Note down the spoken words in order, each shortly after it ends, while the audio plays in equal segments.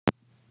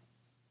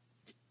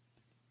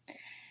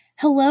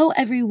Hello,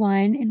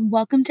 everyone, and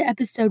welcome to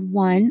episode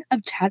 1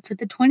 of Chats with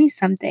the 20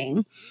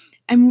 something.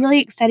 I'm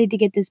really excited to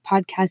get this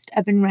podcast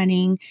up and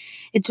running.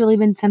 It's really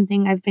been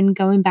something I've been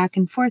going back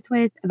and forth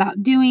with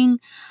about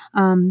doing,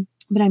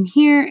 but I'm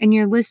here and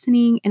you're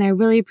listening, and I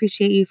really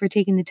appreciate you for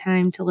taking the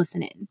time to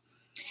listen in.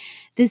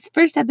 This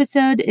first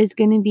episode is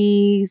going to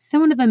be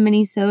somewhat of a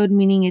mini-sode,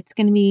 meaning it's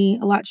going to be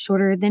a lot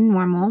shorter than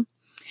normal,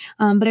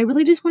 but I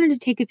really just wanted to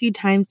take a few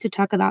times to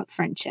talk about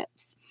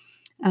friendships.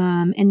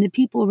 And the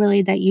people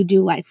really that you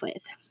do life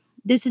with.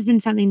 This has been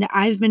something that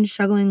I've been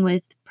struggling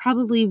with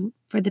probably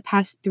for the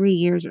past 3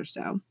 years or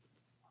so.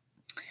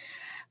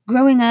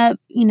 Growing up,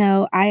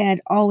 I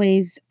had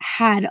always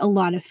had a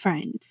lot of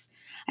friends.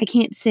 I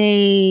can't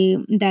say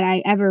that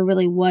I ever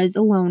really was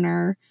a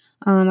loner.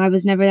 I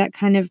was never that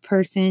kind of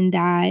person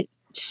that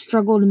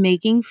struggled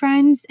making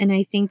friends. And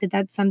I think that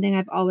that's something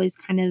I've always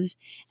kind of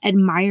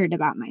admired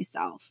about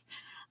myself.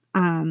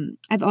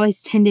 I've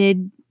always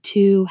tended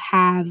to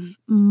have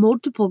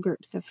multiple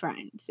groups of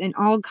friends in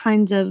all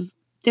kinds of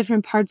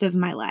different parts of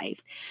my life.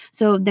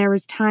 So there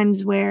was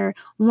times where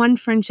one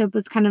friendship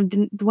was kind of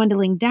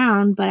dwindling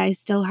down, but I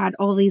still had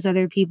all these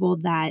other people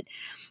that,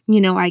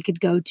 I could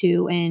go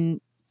to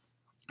and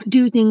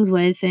do things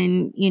with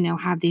and,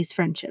 have these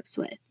friendships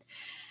with.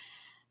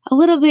 A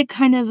little bit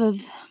kind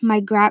of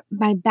my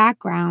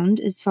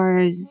background as far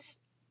as,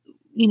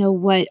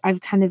 what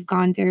I've kind of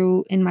gone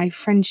through in my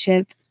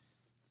friendship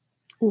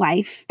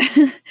life.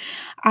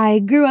 I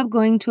grew up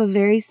going to a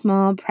very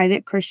small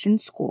private Christian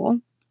school.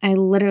 I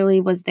literally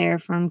was there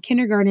from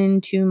kindergarten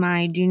to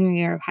my junior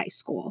year of high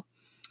school.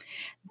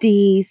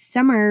 The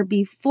summer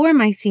before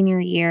my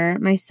senior year,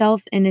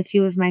 myself and a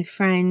few of my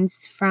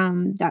friends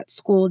from that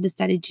school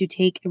decided to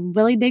take a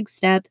really big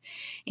step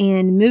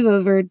and move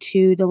over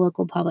to the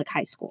local public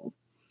high school.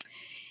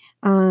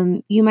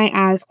 You might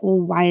ask, well,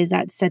 why is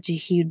that such a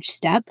huge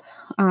step?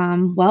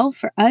 Well,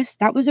 for us,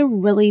 that was a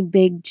really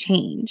big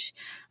change.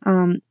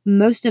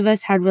 Most of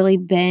us had really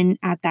been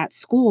at that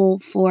school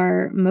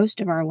for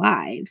most of our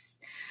lives.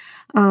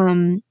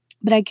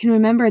 But I can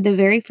remember the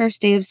very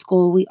first day of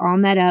school, we all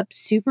met up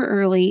super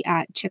early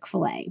at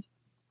Chick-fil-A.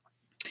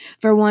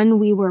 For one,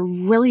 we were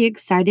really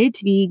excited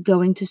to be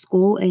going to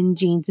school in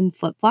jeans and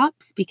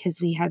flip-flops because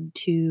we had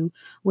to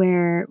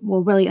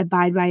really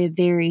abide by a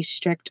very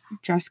strict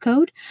dress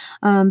code.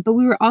 But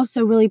we were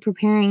also really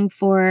preparing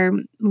for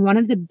one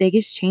of the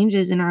biggest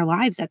changes in our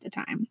lives at the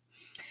time.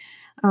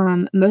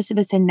 Most of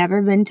us had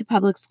never been to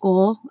public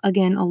school.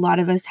 Again, a lot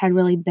of us had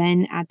really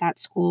been at that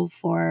school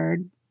for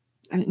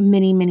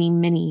many, many,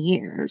 many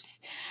years.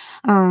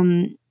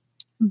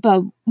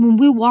 But when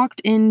we walked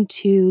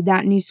into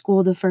that new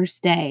school the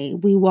first day,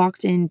 we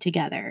walked in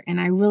together, and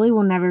I really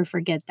will never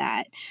forget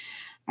that.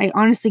 I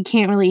honestly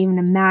can't really even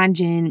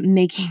imagine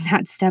making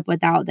that step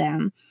without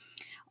them.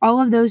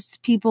 All of those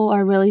people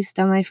are really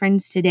still my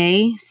friends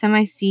today. Some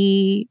I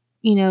see,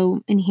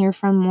 and hear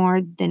from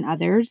more than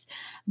others.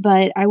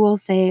 But I will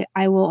say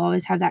I will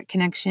always have that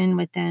connection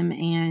with them,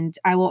 and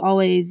I will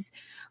always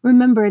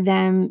remember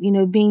them,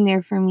 being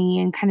there for me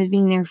and kind of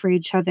being there for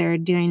each other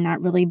during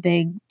that really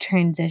big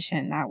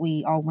transition that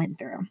we all went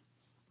through.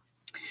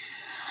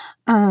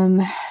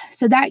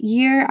 So that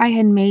year I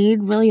had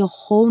made really a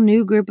whole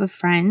new group of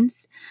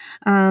friends.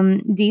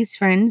 These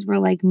friends were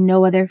like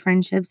no other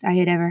friendships I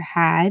had ever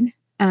had.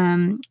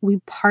 We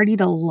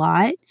partied a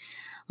lot.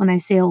 When I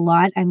say a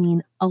lot, I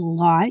mean a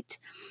lot.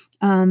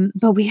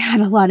 But we had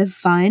a lot of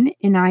fun,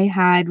 and I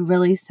had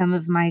really some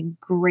of my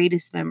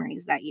greatest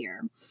memories that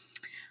year.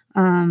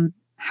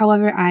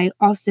 However, I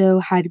also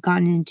had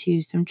gotten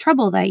into some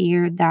trouble that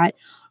year that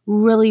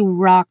really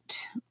rocked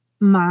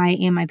my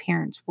and my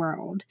parents'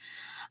 world.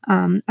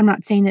 I'm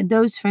not saying that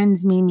those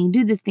friends made me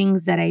do the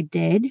things that I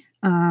did,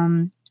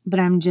 but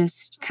I'm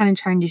just kind of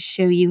trying to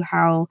show you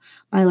how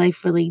my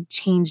life really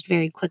changed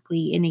very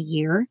quickly in a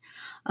year.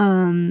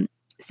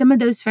 Some of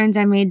those friends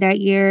I made that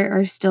year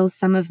are still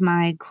some of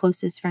my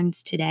closest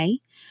friends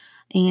today.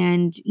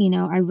 And,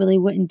 I really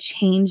wouldn't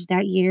change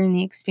that year and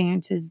the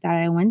experiences that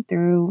I went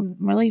through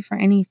really for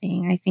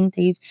anything. I think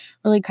they've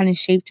really kind of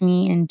shaped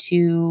me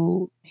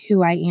into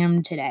who I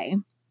am today.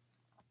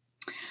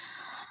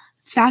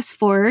 Fast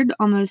forward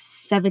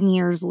almost 7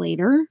 years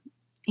later,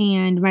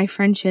 and my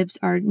friendships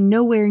are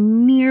nowhere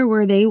near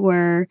where they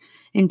were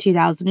in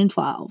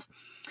 2012.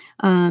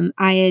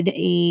 I had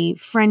a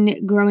friend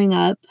growing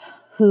up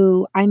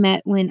who I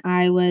met when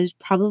I was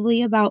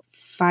probably about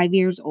 5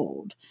 years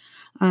old.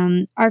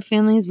 Our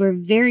families were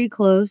very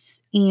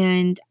close,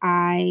 and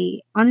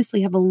I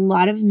honestly have a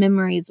lot of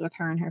memories with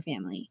her and her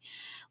family.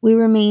 We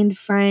remained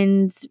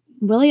friends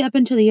really up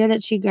until the year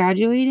that she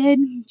graduated.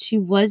 She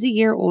was a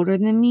year older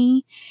than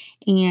me,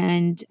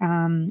 and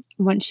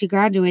once she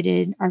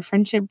graduated, our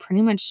friendship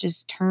pretty much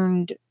just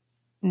turned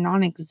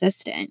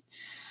non-existent.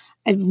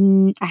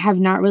 I have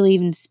not really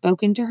even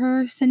spoken to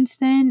her since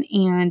then,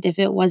 and if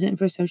it wasn't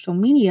for social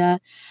media,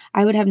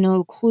 I would have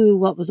no clue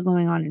what was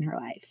going on in her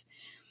life.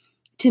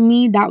 To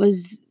me, that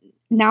was,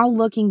 now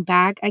looking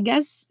back, I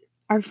guess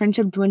our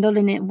friendship dwindled,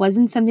 and it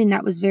wasn't something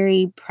that was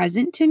very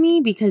present to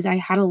me because I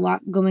had a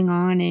lot going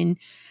on, and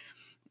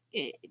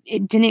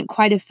it didn't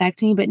quite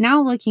affect me. But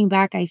now looking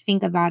back, I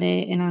think about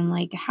it and I'm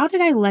like, how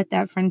did I let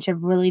that friendship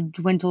really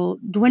dwindle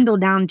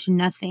down to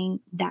nothing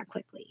that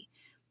quickly?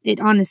 It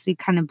honestly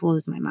kind of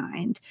blows my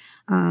mind.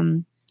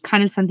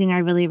 Kind of something I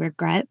really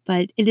regret,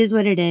 but it is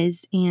what it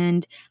is.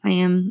 And I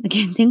am,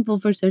 again, thankful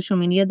for social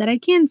media that I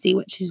can see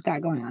what she's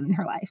got going on in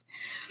her life.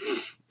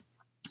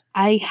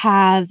 I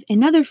have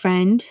another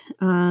friend,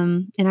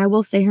 and I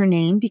will say her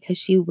name because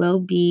she will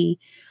be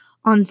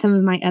on some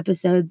of my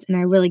episodes, and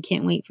I really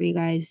can't wait for you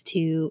guys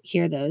to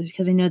hear those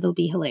because I know they'll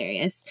be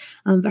hilarious.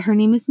 But her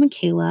name is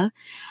Michaela.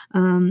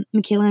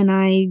 Michaela and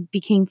I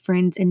became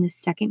friends in the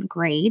second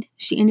grade.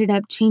 She ended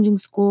up changing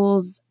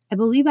schools, I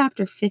believe,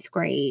 after fifth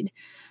grade.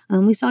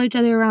 We saw each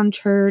other around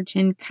church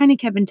and kind of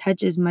kept in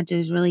touch as much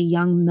as really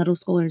young middle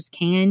schoolers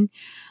can.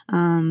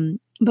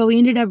 But we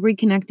ended up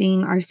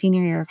reconnecting our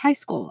senior year of high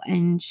school,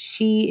 and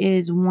she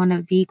is one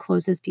of the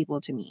closest people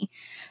to me.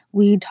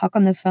 We talk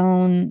on the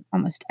phone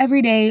almost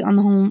every day on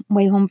the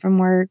way home from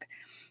work.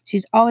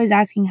 She's always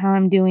asking how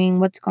I'm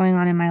doing, what's going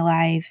on in my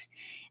life.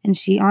 And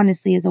she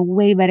honestly is a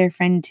way better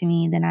friend to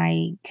me than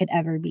I could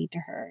ever be to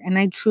her. And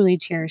I truly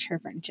cherish her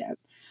friendship.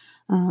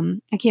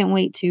 I can't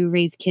wait to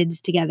raise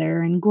kids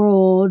together and grow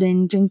old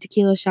and drink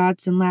tequila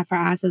shots and laugh our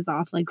asses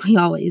off like we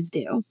always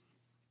do.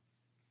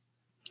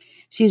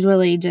 She's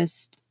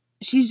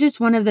just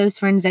one of those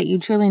friends that you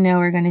truly know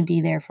are going to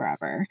be there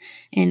forever.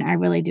 And I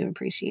really do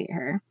appreciate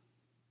her.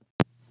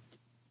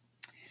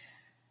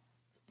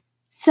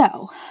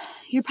 So,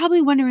 you're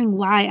probably wondering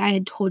why I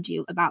had told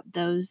you about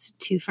those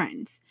two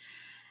friends.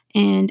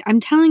 And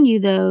I'm telling you,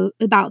 though,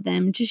 about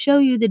them to show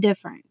you the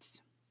difference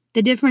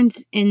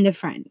in the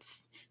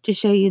friends, to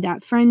show you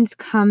that friends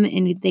come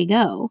and they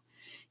go.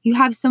 You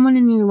have someone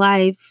in your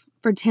life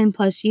for 10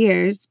 plus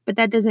years, but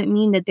that doesn't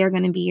mean that they're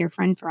going to be your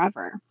friend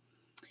forever.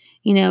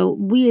 You know,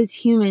 we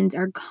as humans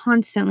are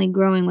constantly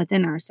growing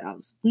within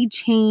ourselves. We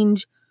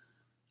change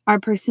our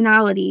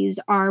personalities,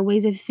 our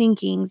ways of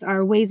thinking,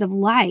 our ways of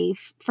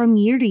life from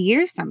year to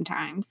year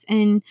sometimes.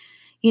 And,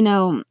 you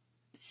know,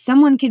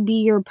 someone could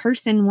be your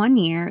person one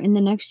year and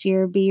the next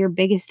year be your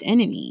biggest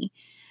enemy.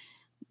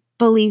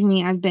 Believe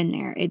me, I've been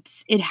there.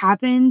 It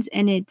happens,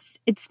 and it's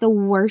the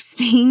worst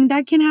thing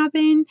that can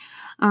happen.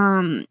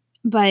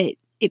 But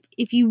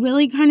if you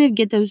really kind of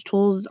get those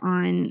tools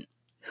on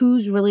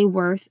who's really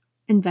worth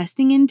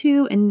investing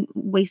into and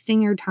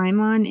wasting your time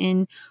on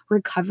and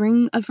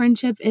recovering a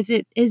friendship if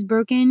it is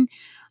broken,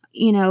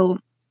 you know,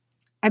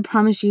 I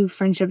promise you your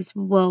friendships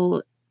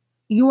will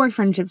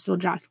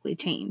drastically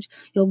change.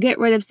 You'll get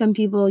rid of some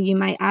people, you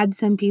might add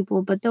some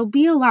people, but they'll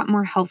be a lot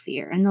more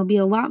healthier and they'll be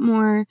a lot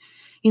more,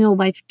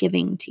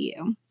 life-giving to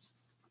you.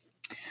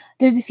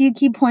 There's a few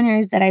key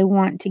pointers that I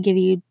want to give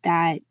you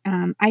that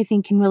I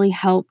think can really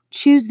help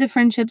choose the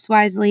friendships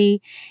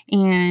wisely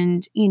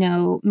and,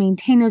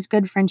 maintain those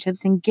good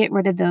friendships and get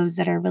rid of those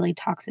that are really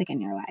toxic in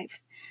your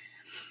life.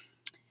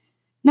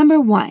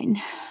 Number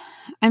 1,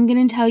 I'm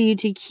going to tell you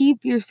to keep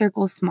your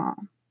circle small.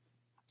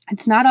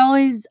 It's not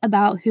always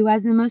about who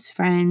has the most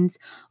friends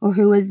or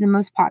who is the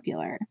most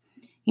popular.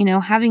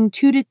 Having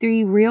 2 to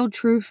 3 real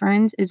true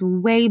friends is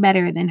way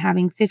better than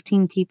having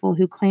 15 people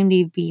who claim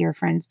to be your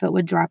friends but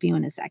would drop you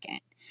in a second.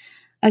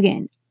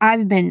 Again,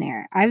 I've been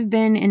there. I've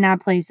been in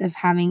that place of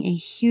having a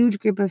huge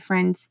group of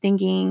friends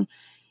thinking,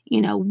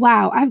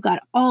 wow, I've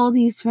got all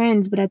these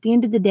friends. But at the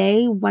end of the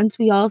day, once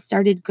we all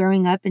started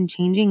growing up and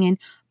changing and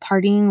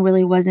partying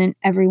really wasn't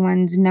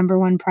everyone's number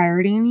one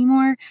priority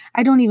anymore,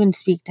 I don't even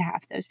speak to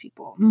half those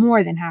people,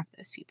 more than half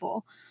those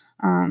people.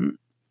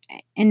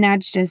 And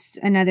that's just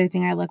another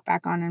thing I look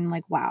back on and I'm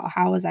like, wow,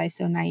 how was I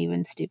so naive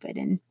and stupid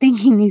and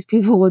thinking these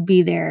people would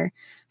be there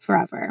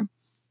forever?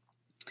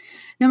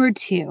 Number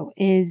 2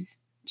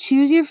 is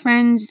choose your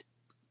friends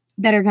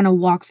that are going to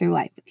walk through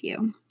life with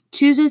you.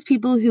 Choose those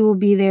people who will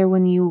be there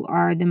when you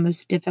are the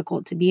most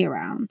difficult to be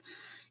around.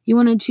 You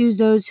want to choose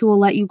those who will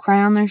let you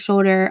cry on their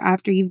shoulder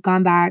after you've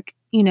gone back,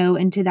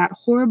 into that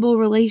horrible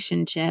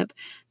relationship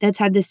that's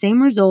had the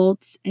same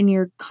results and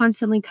you're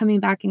constantly coming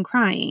back and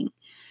crying.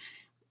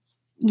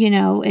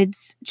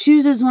 It's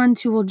choose those ones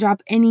who will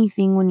drop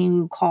anything when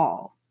you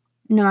call,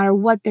 no matter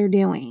what they're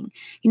doing.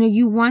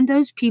 You want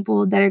those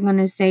people that are going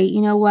to say,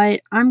 you know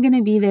what, I'm going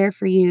to be there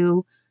for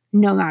you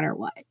no matter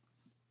what.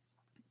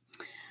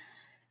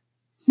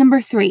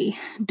 Number 3,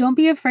 don't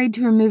be afraid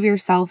to remove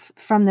yourself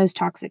from those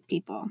toxic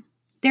people.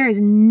 There is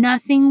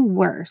nothing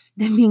worse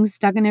than being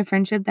stuck in a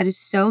friendship that is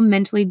so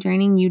mentally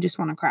draining you just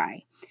want to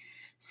cry.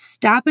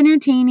 Stop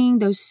entertaining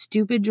those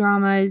stupid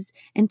dramas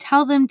and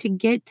tell them to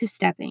get to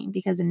stepping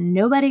because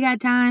nobody got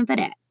time for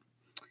that.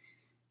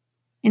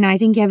 And I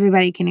think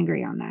everybody can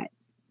agree on that.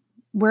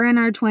 We're in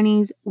our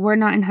 20s. We're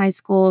not in high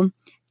school.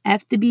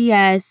 F the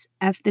BS,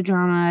 F the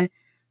drama.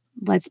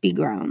 Let's be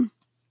grown.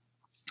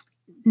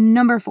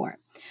 Number 4,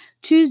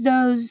 choose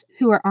those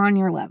who are on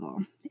your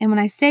level. And when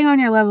I say on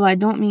your level, I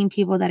don't mean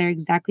people that are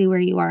exactly where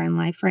you are in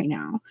life right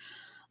now.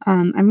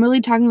 I'm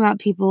really talking about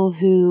people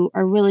who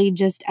are really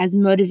just as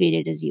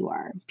motivated as you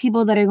are.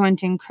 People that are going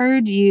to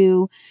encourage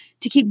you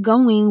to keep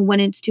going when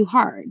it's too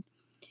hard.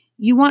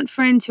 You want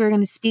friends who are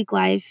going to speak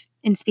life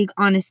and speak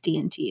honesty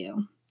into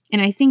you.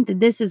 And I think that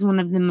this is one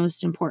of the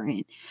most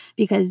important,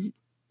 because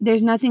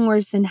there's nothing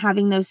worse than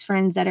having those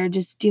friends that are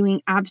just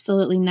doing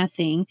absolutely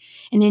nothing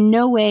and in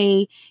no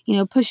way,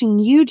 pushing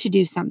you to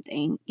do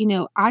something.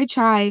 I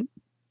try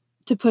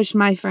to push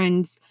my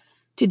friends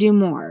to do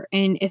more.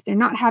 And if they're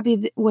not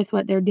happy with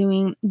what they're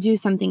doing, do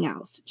something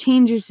else.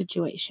 Change your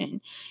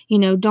situation.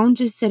 Don't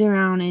just sit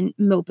around and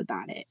mope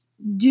about it.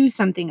 Do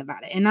something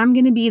about it. And I'm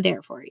going to be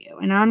there for you.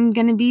 And I'm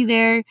going to be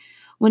there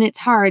when it's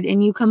hard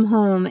and you come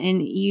home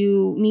and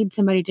you need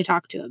somebody to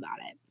talk to about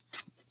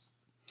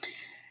it.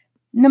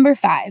 Number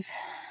 5,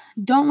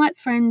 don't let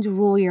friends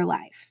rule your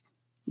life.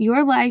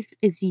 Your life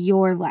is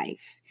your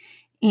life.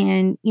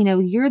 And,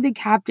 you're the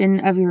captain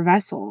of your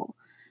vessel.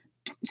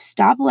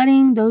 Stop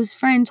letting those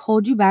friends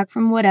hold you back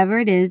from whatever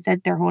it is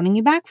that they're holding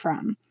you back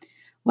from.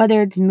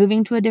 Whether it's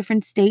moving to a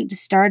different state to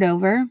start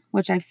over,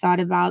 which I've thought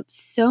about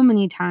so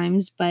many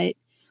times, but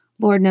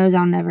Lord knows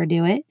I'll never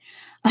do it.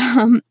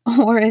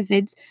 Or if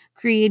it's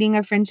creating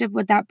a friendship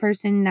with that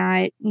person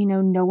that,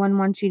 no one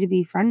wants you to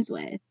be friends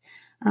with.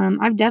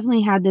 I've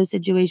definitely had those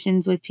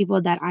situations with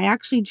people that I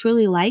actually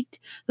truly liked,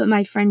 but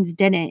my friends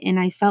didn't. And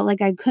I felt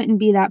like I couldn't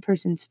be that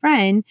person's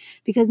friend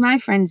because my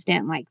friends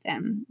didn't like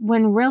them.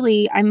 When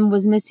really I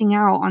was missing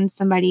out on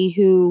somebody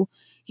who,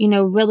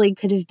 really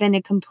could have been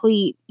a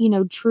complete,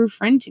 true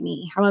friend to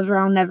me. However,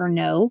 I'll never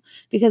know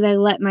because I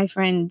let my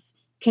friends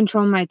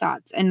control my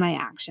thoughts and my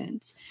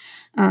actions.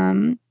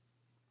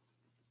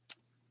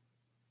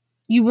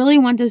 You really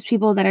want those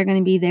people that are going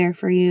to be there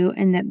for you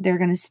and that they're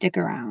going to stick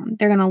around.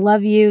 They're going to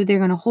love you. They're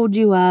going to hold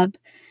you up.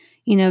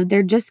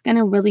 They're just going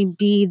to really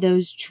be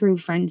those true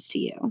friends to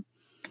you.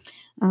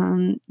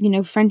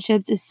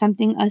 Friendships is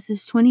something us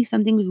as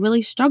 20-somethings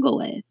really struggle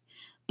with.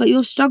 But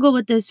you'll struggle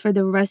with this for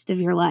the rest of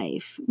your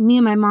life. Me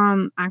and my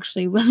mom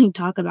actually really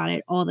talk about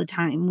it all the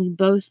time. We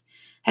both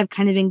have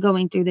kind of been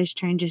going through this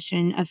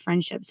transition of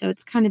friendship. So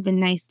it's kind of been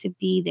nice to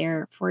be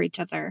there for each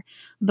other.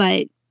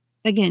 But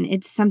again,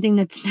 it's something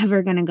that's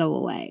never going to go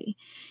away.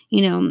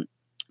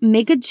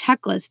 Make a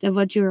checklist of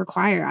what you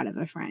require out of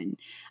a friend.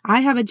 I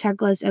have a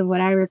checklist of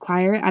what I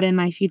require out of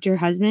my future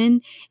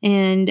husband.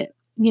 And,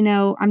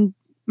 I'm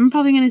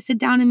probably going to sit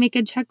down and make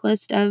a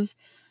checklist of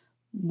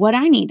what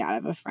I need out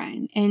of a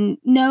friend. And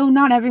no,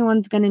 not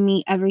everyone's going to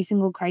meet every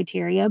single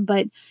criteria,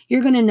 but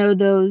you're going to know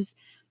those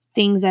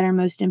things that are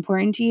most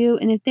important to you.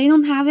 And if they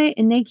don't have it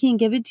and they can't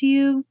give it to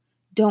you,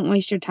 don't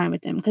waste your time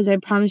with them, because I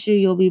promise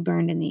you'll be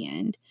burned in the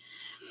end.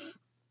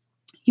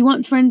 You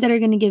want friends that are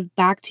going to give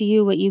back to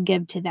you what you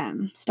give to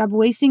them. Stop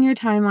wasting your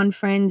time on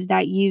friends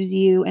that use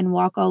you and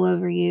walk all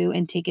over you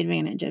and take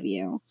advantage of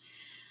you.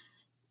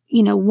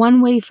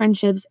 One-way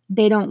friendships,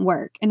 they don't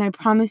work. And I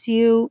promise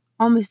you,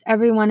 almost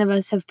every one of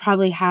us have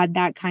probably had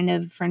that kind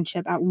of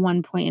friendship at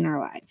one point in our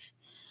life.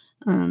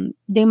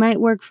 They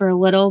might work for a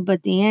little, but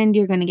at the end,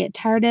 you're going to get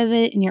tired of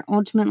it and you're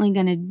ultimately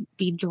going to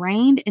be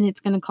drained and it's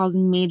going to cause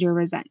major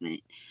resentment.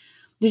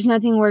 There's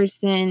nothing worse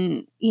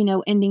than,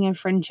 ending a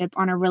friendship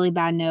on a really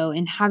bad note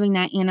and having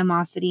that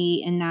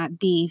animosity and that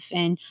beef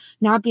and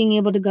not being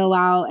able to go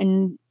out,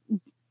 and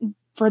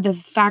for the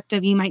fact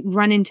of you might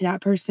run into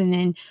that person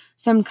and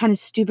some kind of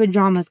stupid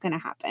drama is going to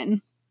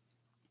happen.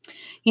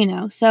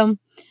 So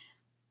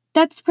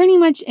that's pretty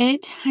much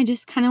it. I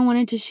just kind of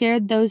wanted to share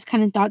those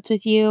kind of thoughts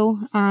with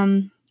you.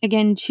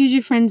 Again, choose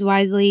your friends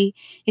wisely.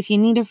 If you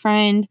need a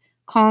friend,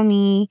 call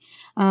me.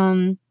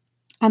 I'm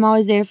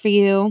always there for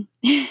you.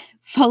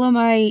 Follow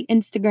my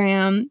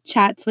Instagram,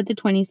 Chats with the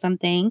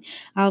 20-something.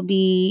 I'll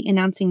be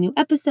announcing new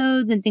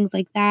episodes and things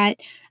like that,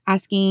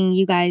 asking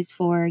you guys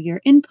for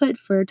your input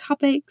for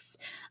topics.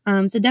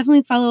 So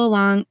definitely follow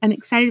along. I'm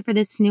excited for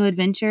this new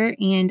adventure,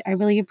 and I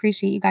really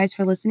appreciate you guys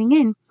for listening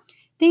in.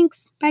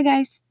 Thanks. Bye,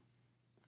 guys.